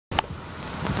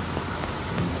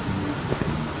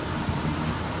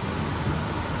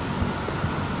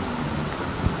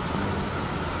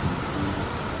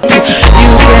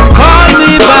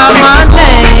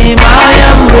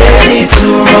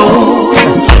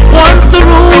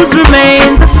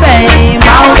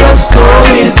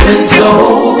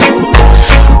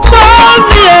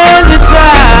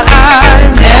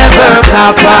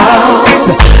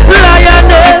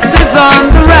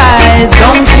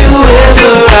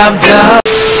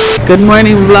Good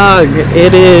morning vlog.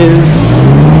 It is,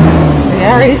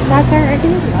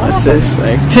 what's this,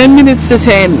 like 10 minutes to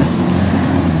 10,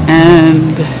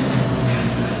 and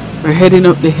we're heading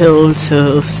up the hill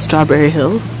to Strawberry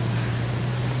Hill.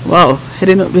 Wow,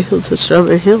 heading up the hill to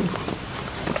Strawberry Hill.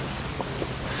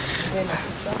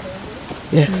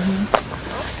 Yes.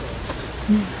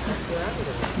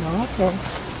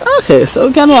 Okay, so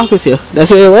we can walk with you.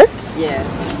 That's where you work? Yeah.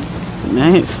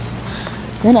 Nice.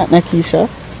 You're not Nakisha?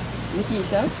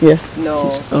 Nakisha? Yeah. No.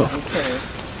 Oh.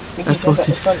 Okay. I spoke to.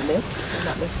 Not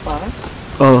this far.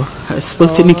 Oh, I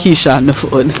spoke to Nikisha on the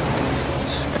phone.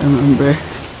 I remember.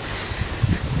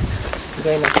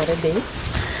 Going out for the day?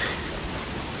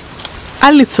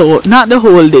 A little, not the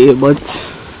whole day, but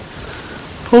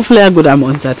hopefully a good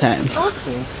amount of time.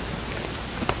 Okay.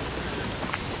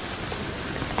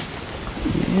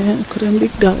 Yeah, could have a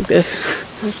big dog there.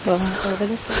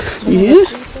 Yeah. Yeah.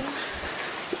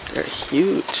 They're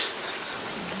huge.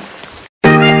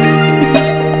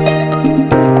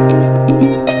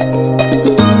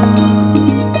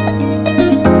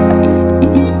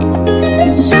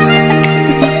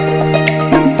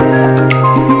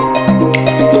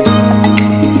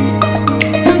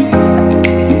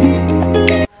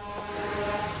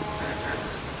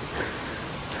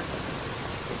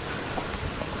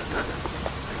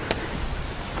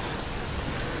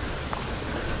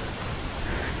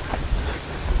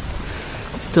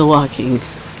 Still walking.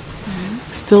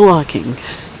 Still walking.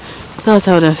 Thought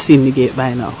I would have seen the gate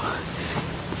by now,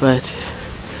 but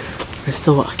we're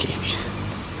still walking.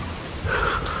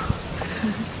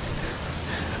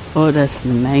 Oh, that's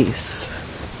nice.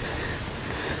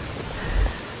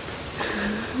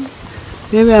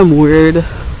 Maybe I'm weird,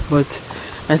 but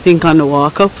I think on the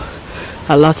walk up,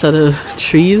 a lot of the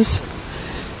trees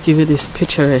give you this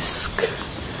picturesque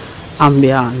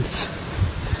ambience.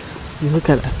 Look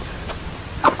at that.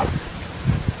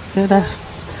 See that?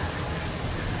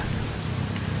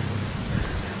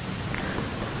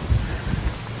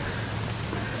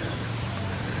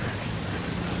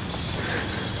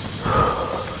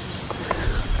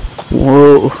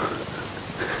 Whoa.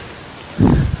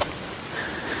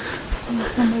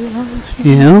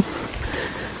 Yeah.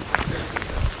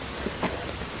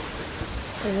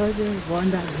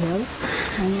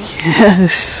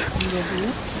 Yes.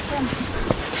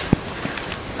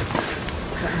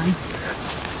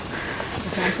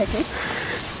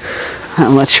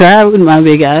 I'm gonna try with my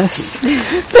big ass.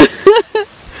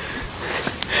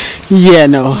 Yeah,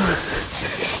 no.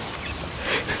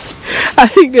 I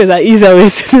think there's an easier way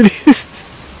to do this.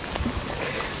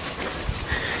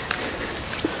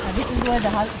 This is where the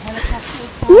helicopter is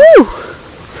from. Woo!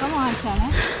 Come on, Shanna.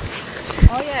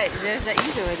 Oh yeah, there's the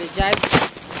easy way to drive.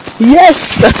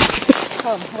 Yes!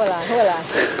 Come, hold on.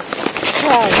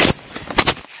 Come.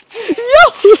 Yo!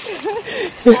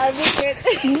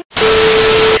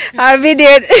 I'll be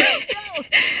dead.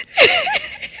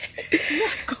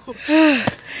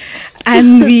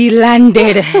 And we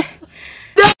landed.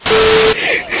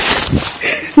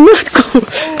 Not cool.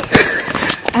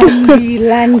 And we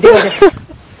landed.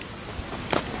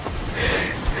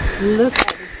 Look at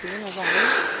the scene of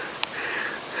ours.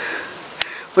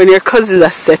 When your cousins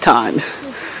are set on.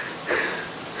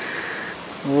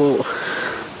 Whoa.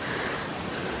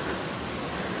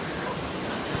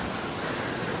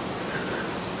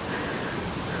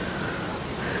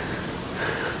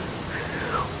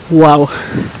 Wow.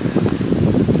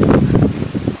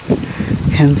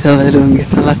 Can tell I don't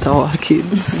get a lot of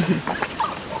walk-ins.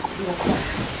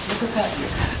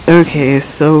 Okay,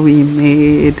 so we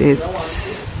made it.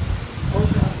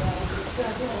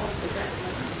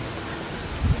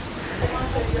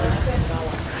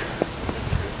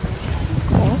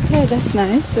 Okay, that's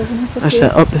nice. I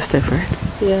should up the step, right?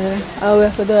 Yeah. Oh, we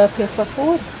have to do a paper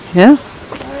food. Yeah?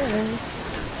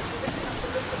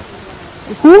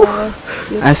 Woo.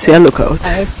 I see a lookout.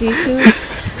 I see too.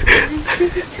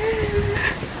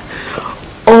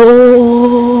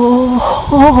 Oh,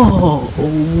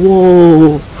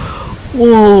 whoa,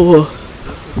 whoa,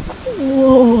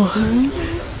 whoa.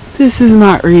 This is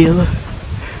not real.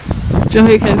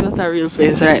 Jamaica is not a real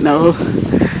place right now.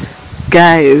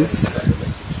 Guys.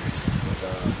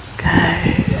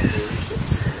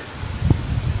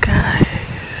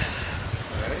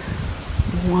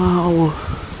 Wow.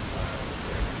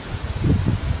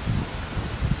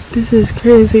 This is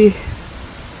crazy.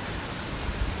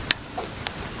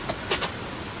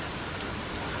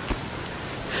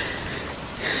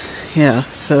 Yeah,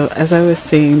 so as I was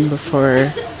saying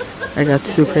before I got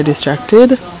super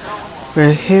distracted,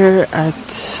 we're here at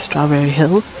Strawberry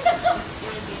Hill.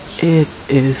 It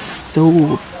is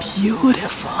so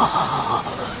beautiful.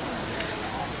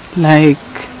 Like,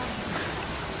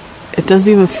 it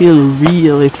doesn't even feel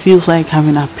real. It feels like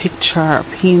having a picture or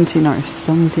painting or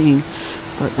something.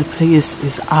 But the place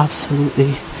is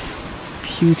absolutely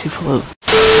beautiful.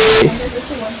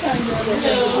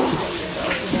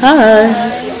 Hi.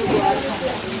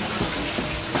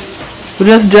 We're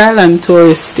just dryland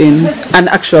touristing, an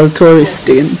actual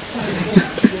touristing.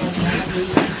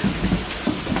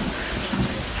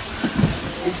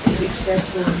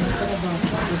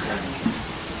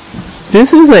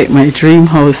 This is like my dream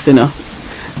house, you know.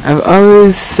 I've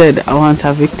always said I want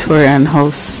a Victorian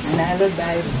house. And I will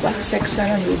buy the back section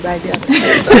and you buy the upper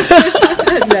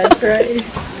section. That's right.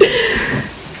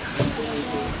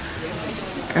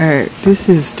 Alright, this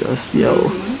is just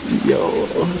yo.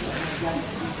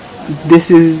 This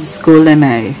is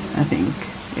GoldenEye, I think.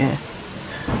 Yeah.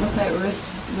 Look like Rick's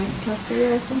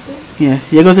Cafe or something? Yeah.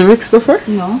 You go to Rick's before?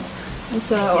 No.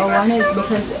 So I want it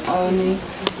because only.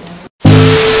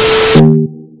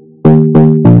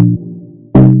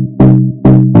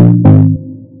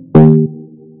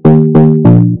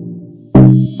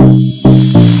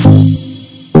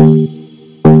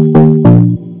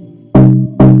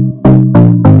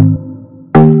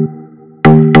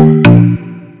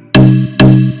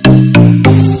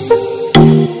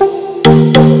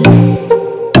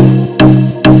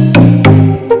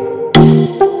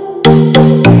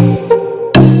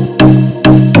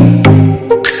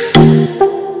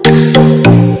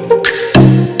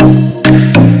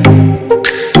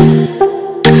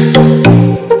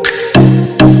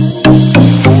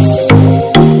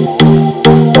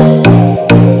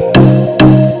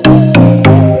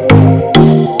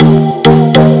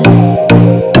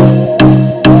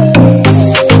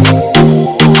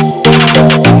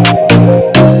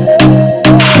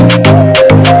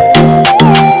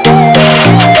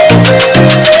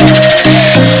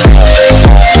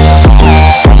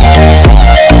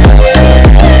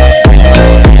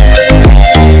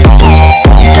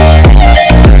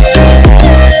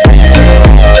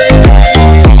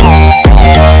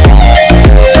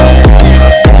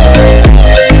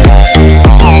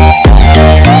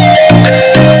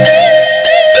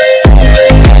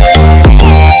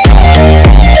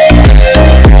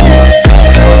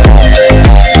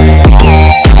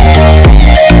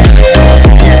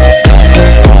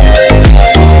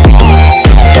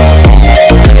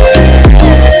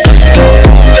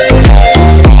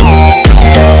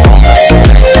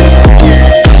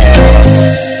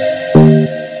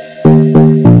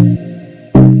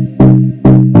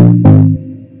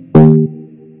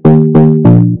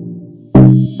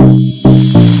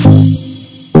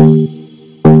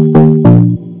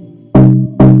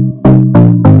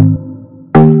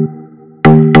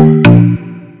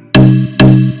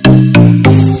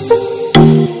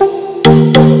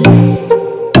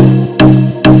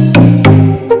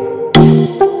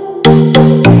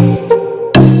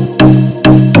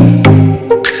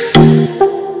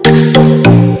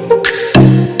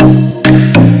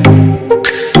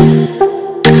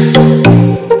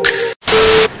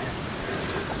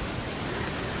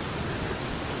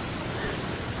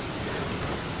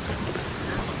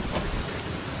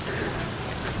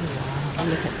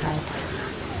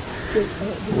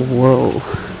 Whoa.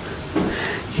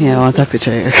 Yeah, I want that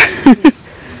picture here. Is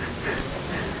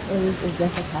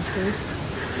that a cafe?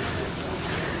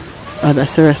 Oh,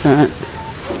 that's the restaurant.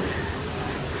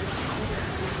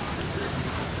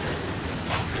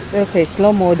 Okay,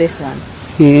 slow-mo this one.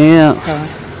 Yeah.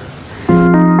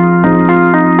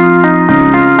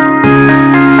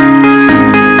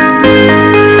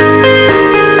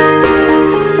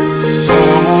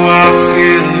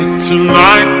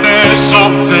 Tonight there's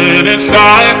something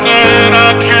inside that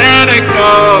I can't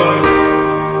ignore.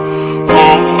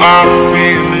 Oh, I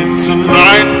feel it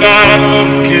tonight. That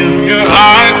look in your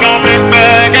eyes got me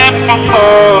begging for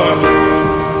more.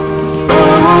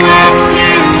 Oh, I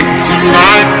feel it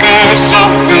tonight. There's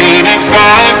something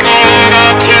inside that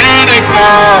I can't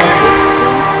ignore.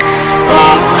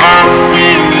 Oh, I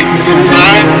feel it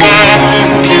tonight. That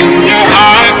look in your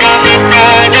eyes got me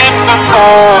begging for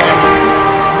more.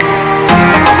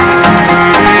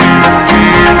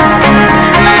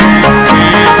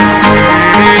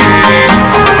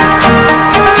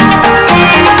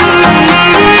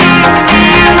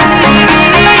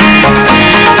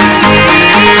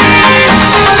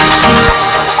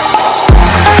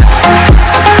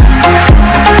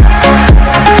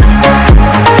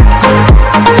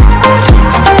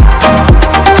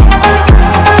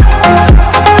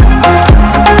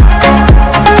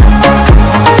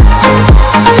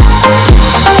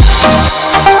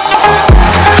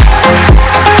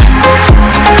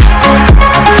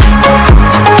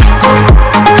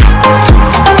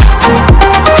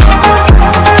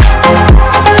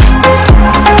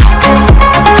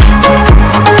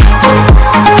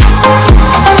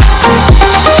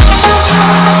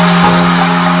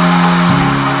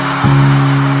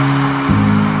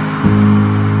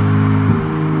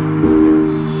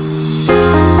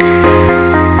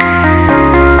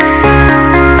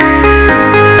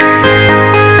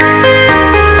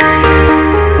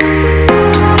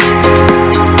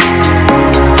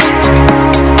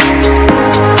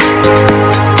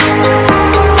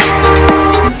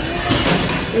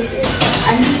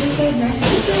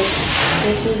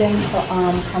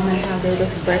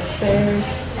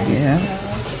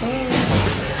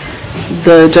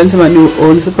 the gentleman who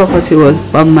owns the property was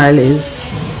Bob Marley's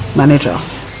manager.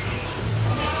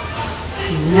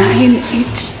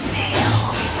 9-inch nail.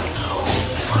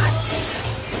 What?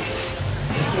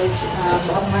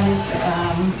 Bob Marley's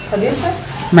producer?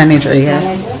 Manager, yeah.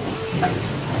 Manager?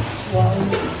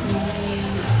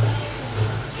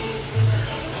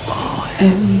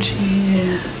 OMG.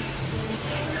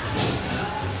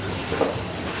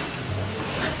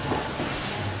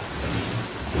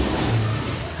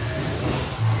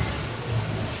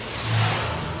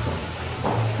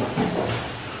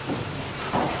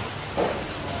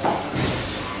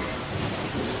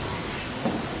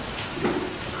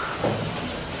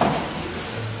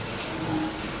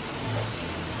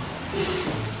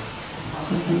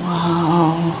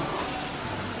 Wow.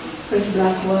 Chris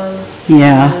Blackwell.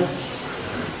 Yeah.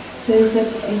 So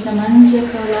he's a manager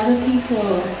for a lot of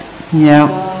people. Yeah.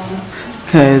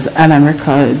 Because Island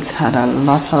Records had a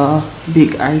lot of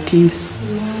big artists.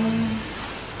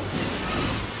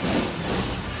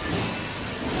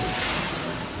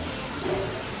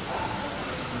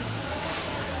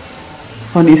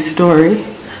 Funny story,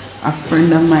 a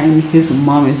friend of mine, his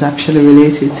mom is actually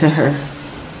related to her.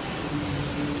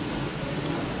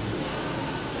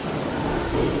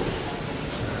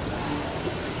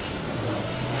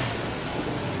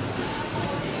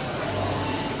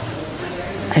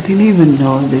 I didn't even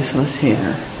know this was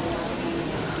here.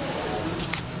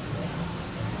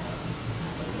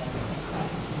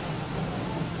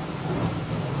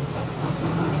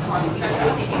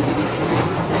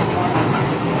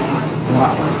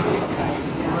 Wow.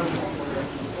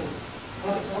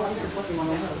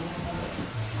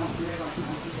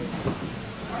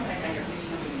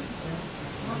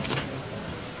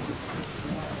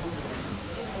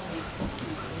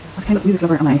 What kind of music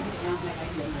lover am I?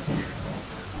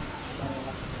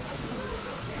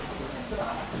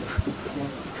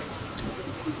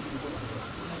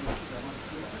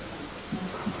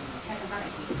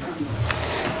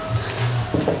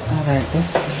 Alright, this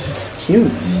is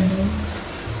cute.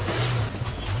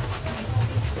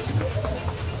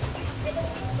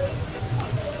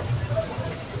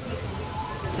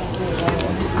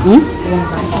 Hmm?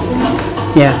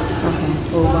 Yeah.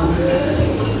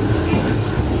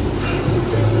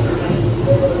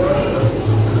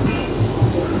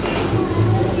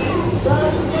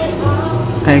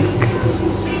 Like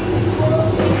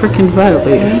freaking vibe,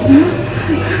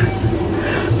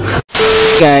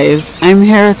 guys. I'm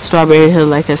here at Strawberry Hill,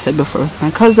 like I said before, with my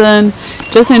cousin,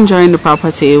 just enjoying the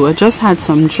property. We just had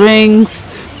some drinks,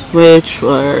 which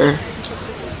were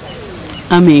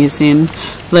amazing.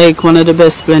 Like one of the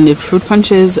best blended fruit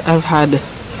punches I've had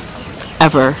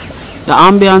ever. The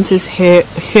ambiance is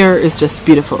here is just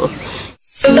beautiful.